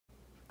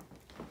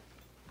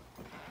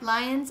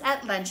Lions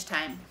at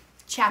Lunchtime,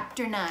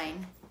 Chapter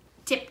 9,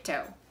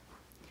 Tiptoe.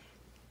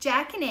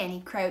 Jack and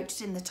Annie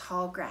crouched in the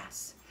tall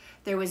grass.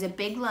 There was a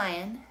big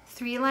lion,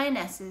 3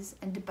 lionesses,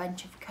 and a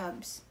bunch of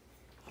cubs.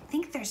 "I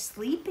think they're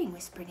sleeping,"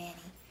 whispered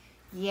Annie.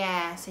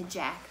 "Yeah," said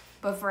Jack,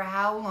 "but for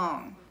how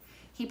long?"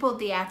 He pulled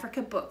the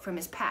Africa book from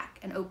his pack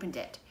and opened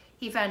it.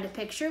 He found a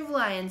picture of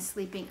lions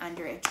sleeping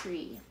under a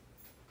tree.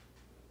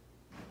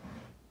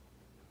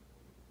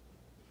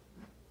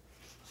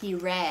 He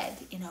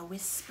read in a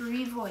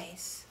whispery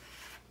voice,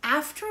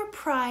 "After a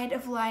pride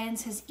of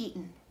lions has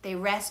eaten, they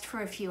rest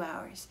for a few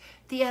hours.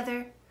 The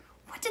other—"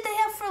 "What did they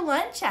have for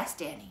lunch?"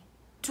 asked Annie.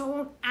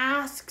 "Don't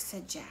ask,"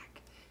 said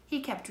Jack.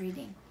 He kept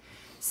reading.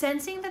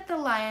 Sensing that the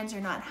lions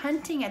are not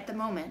hunting at the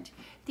moment,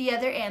 the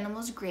other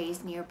animals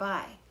grazed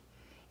nearby.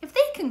 "If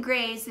they can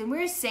graze, then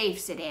we're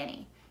safe," said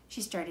Annie.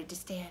 She started to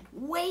stand.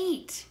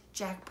 "Wait!"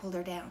 Jack pulled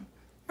her down.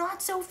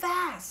 "Not so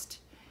fast."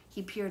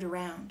 He peered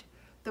around.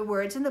 The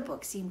words in the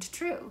book seemed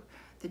true.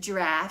 The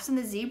giraffes and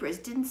the zebras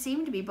didn't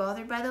seem to be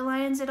bothered by the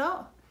lions at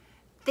all.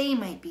 They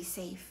might be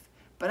safe,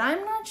 but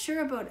I'm not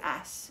sure about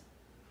us.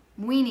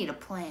 We need a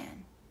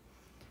plan.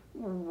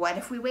 "What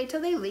if we wait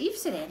till they leave?"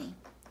 said Annie.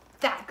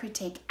 "That could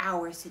take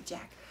hours," said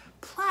Jack.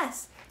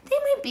 "Plus, they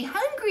might be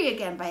hungry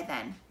again by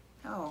then."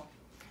 "Oh,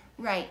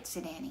 right,"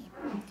 said Annie.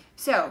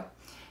 "So,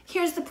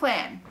 here's the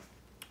plan.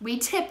 We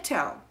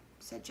tiptoe,"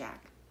 said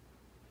Jack.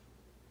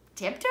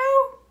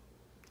 "Tiptoe?"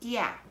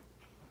 "Yeah."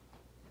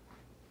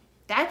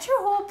 "That's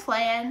your whole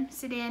plan?"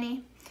 said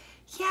Annie.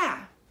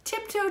 "Yeah,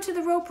 tiptoe to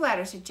the rope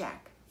ladder," said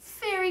Jack,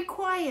 "very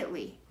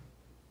quietly."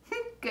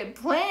 "Good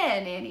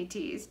plan," Annie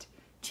teased.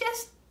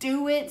 "Just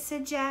do it,"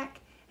 said Jack,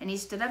 and he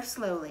stood up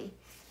slowly.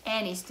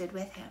 Annie stood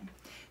with him.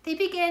 They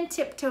began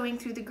tiptoeing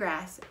through the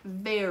grass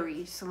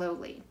very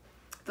slowly.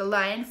 The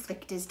lion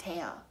flicked his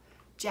tail.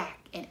 Jack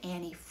and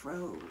Annie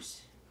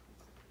froze.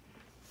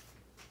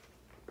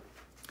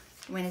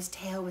 When his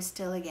tail was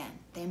still again,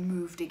 they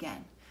moved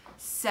again.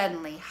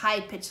 Suddenly,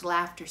 high-pitched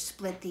laughter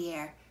split the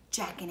air.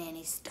 Jack and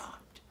Annie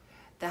stopped.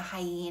 The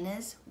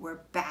hyenas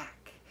were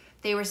back.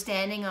 They were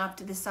standing off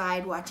to the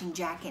side watching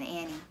Jack and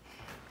Annie.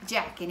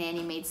 Jack and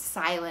Annie made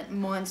silent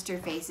monster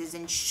faces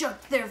and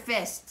shook their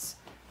fists,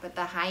 but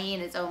the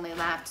hyenas only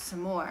laughed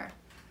some more.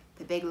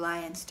 The big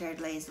lion stirred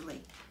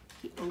lazily.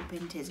 He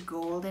opened his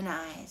golden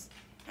eyes,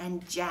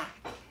 and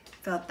Jack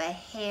felt the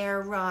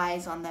hair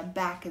rise on the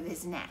back of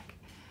his neck.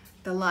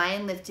 The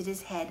lion lifted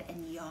his head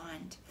and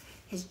yawned.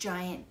 His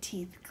giant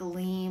teeth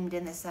gleamed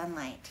in the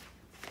sunlight.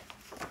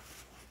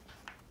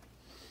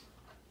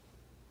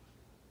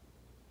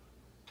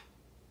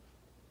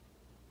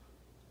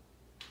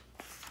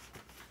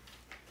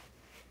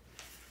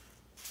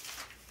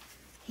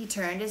 He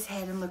turned his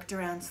head and looked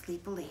around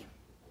sleepily.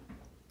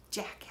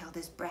 Jack held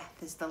his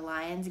breath as the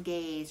lion's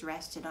gaze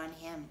rested on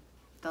him.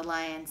 The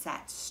lion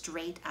sat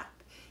straight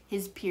up.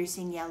 His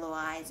piercing yellow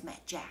eyes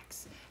met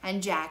Jack's,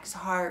 and Jack's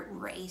heart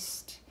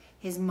raced.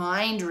 His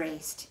mind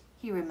raced.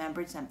 He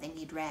remembered something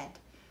he'd read.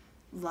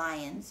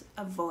 Lions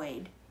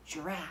avoid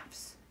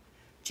giraffes.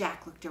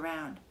 Jack looked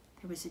around.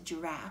 There was a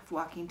giraffe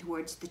walking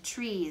towards the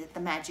tree that the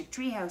magic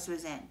treehouse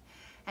was in,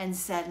 and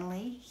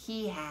suddenly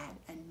he had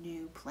a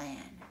new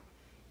plan.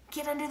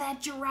 "Get under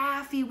that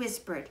giraffe," he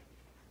whispered.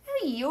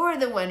 "Oh, you're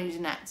the one who's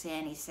nuts,"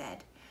 Annie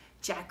said.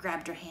 Jack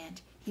grabbed her hand.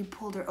 He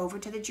pulled her over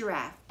to the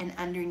giraffe and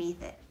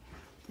underneath it.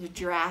 The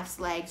giraffe's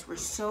legs were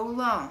so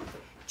long,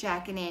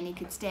 Jack and Annie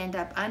could stand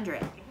up under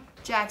it.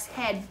 Jack's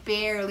head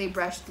barely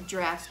brushed the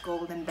giraffe's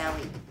golden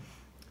belly.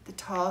 The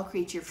tall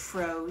creature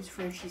froze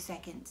for a few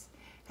seconds,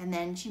 and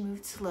then she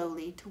moved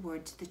slowly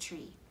towards the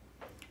tree.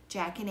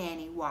 Jack and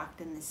Annie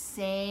walked in the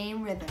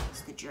same rhythm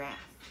as the giraffe.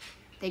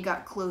 They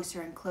got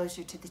closer and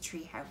closer to the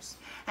treehouse,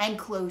 and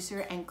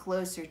closer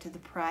to the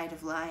pride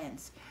of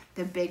lions.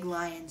 The big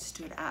lion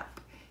stood up.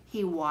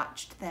 He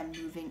watched them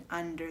moving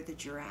under the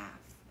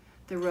giraffe.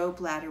 The rope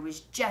ladder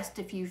was just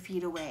a few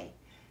feet away.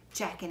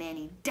 Jack and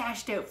Annie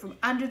dashed out from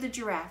under the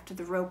giraffe to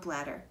the rope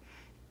ladder.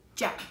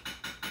 Jack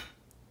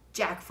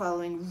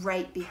following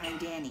right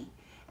behind Annie.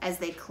 As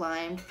they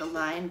climbed, the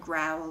lion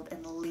growled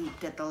and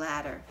leaped at the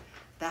ladder.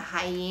 The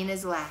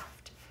hyenas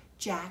laughed.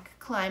 Jack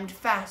climbed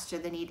faster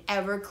than he'd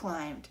ever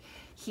climbed.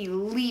 He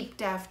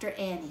leaped after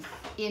Annie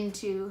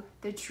into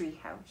the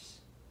treehouse.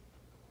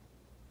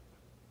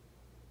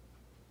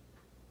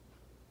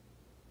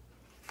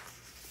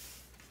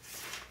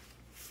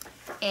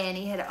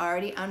 Annie had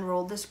already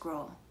unrolled the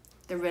scroll.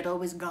 The riddle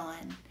was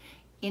gone.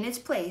 In its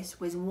place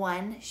was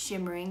one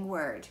shimmering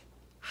word: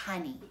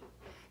 honey.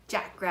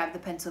 Jack grabbed the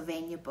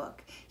Pennsylvania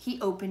book.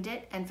 He opened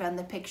it and found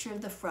the picture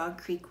of the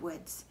Frog Creek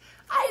woods.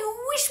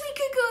 "I wish we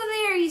could go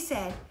there," he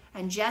said.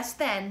 And just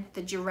then,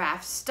 the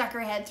giraffe stuck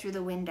her head through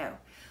the window.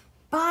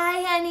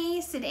 "Bye,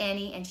 honey," said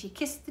Annie, and she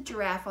kissed the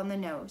giraffe on the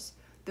nose.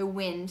 The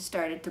wind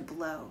started to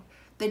blow.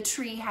 The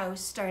tree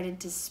house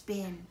started to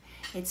spin.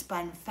 It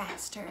spun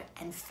faster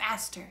and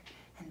faster,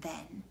 and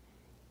then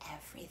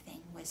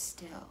everything was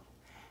still.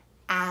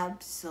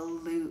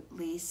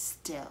 Absolutely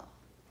still.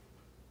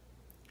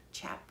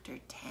 Chapter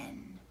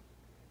 10,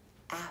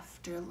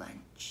 After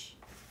Lunch.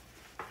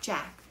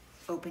 Jack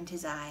opened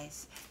his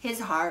eyes. His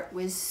heart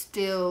was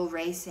still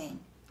racing.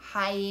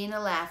 Hyena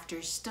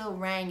laughter still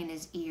rang in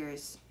his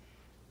ears.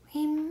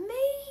 "We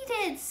made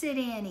it," said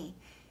Annie.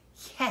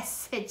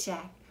 "Yes," said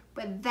Jack,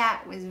 "but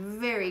that was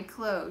very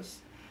close."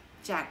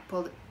 Jack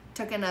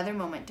took another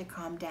moment to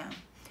calm down,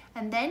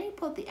 and then he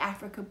pulled the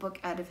Africa book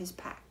out of his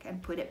pack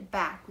and put it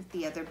back with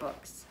the other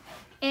books.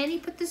 Annie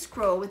put the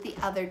scroll with the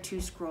other 2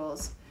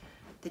 scrolls.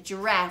 "The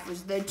giraffe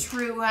was the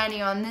true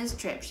honey on this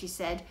trip," she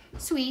said,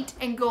 "sweet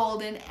and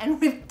golden and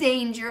with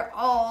danger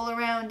all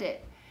around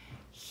it."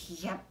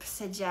 "Yep,"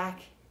 said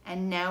Jack,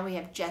 "and now we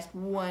have just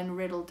one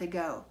riddle to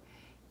go."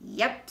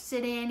 "Yep,"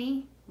 said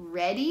Annie.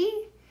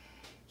 "Ready?"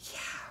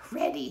 "Yeah,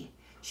 ready."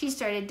 She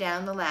started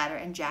down the ladder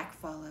and Jack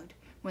followed.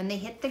 When they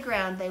hit the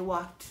ground, they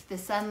walked to the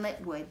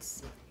sunlit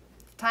woods.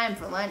 "Time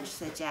for lunch,"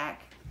 said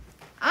Jack.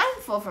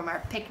 "I'm full from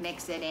our picnic,"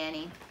 said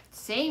Annie.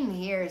 "Same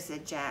here,"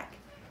 said Jack.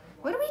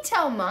 "What do we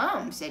tell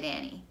Mom?" said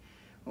Annie.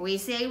 "We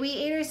say we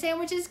ate our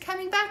sandwiches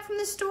coming back from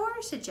the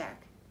store," said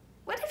Jack.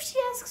 "What if she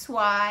asks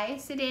why?"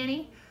 said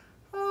Annie.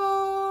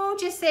 "Oh,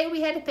 just say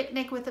we had a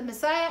picnic with a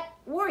Messiah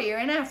warrior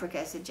in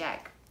Africa," said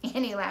Jack.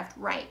 Annie laughed.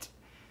 "Right,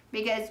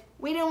 because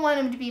we don't want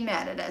him to be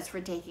mad at us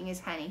for taking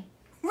his honey."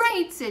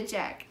 "Right," said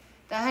Jack.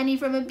 "The honey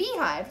from a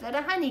beehive that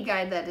a honey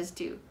guide led us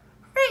to."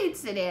 "Right,"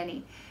 said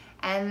Annie.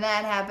 "And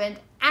that happened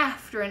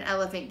after an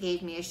elephant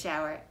gave me a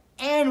shower,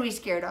 and we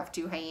scared off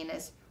 2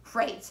 hyenas."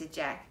 "Right," said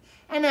Jack.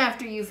 "And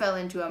after you fell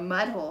into a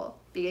mud hole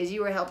because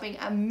you were helping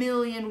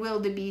 1,000,000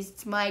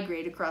 wildebeests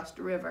migrate across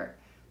the river."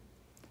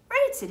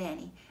 "Right," said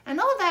Annie.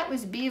 "And all that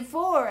was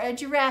before a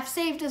giraffe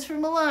saved us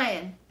from a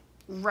lion."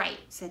 "Right,"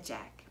 said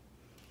Jack.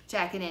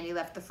 Jack and Annie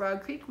left the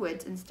Frog Creek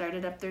woods and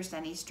started up their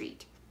sunny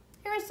street.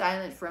 They were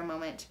silent for a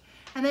moment,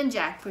 and then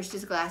Jack pushed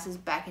his glasses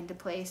back into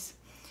place.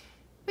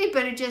 "We'd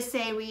better just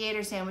say we ate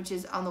our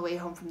sandwiches on the way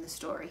home from the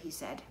store," he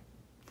said.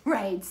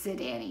 "Right,"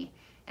 said Annie.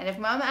 "And if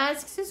Mama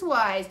asks us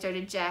why,"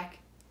 started Jack.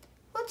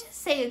 "We'll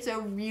just say it's a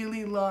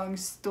really long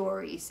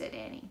story," said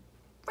Annie.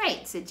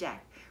 "Right," said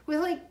Jack, "with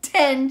like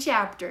 10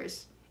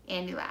 chapters."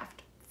 Annie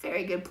laughed.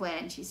 "Very good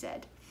plan," she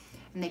said.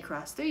 And they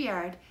crossed their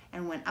yard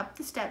and went up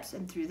the steps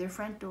and through their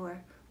front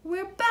door.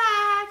 "We're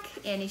back,"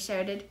 Annie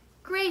shouted.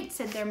 "Great,"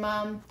 said their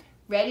mom.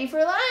 "Ready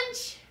for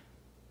lunch?"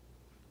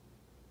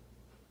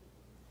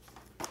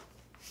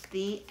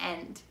 The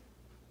end.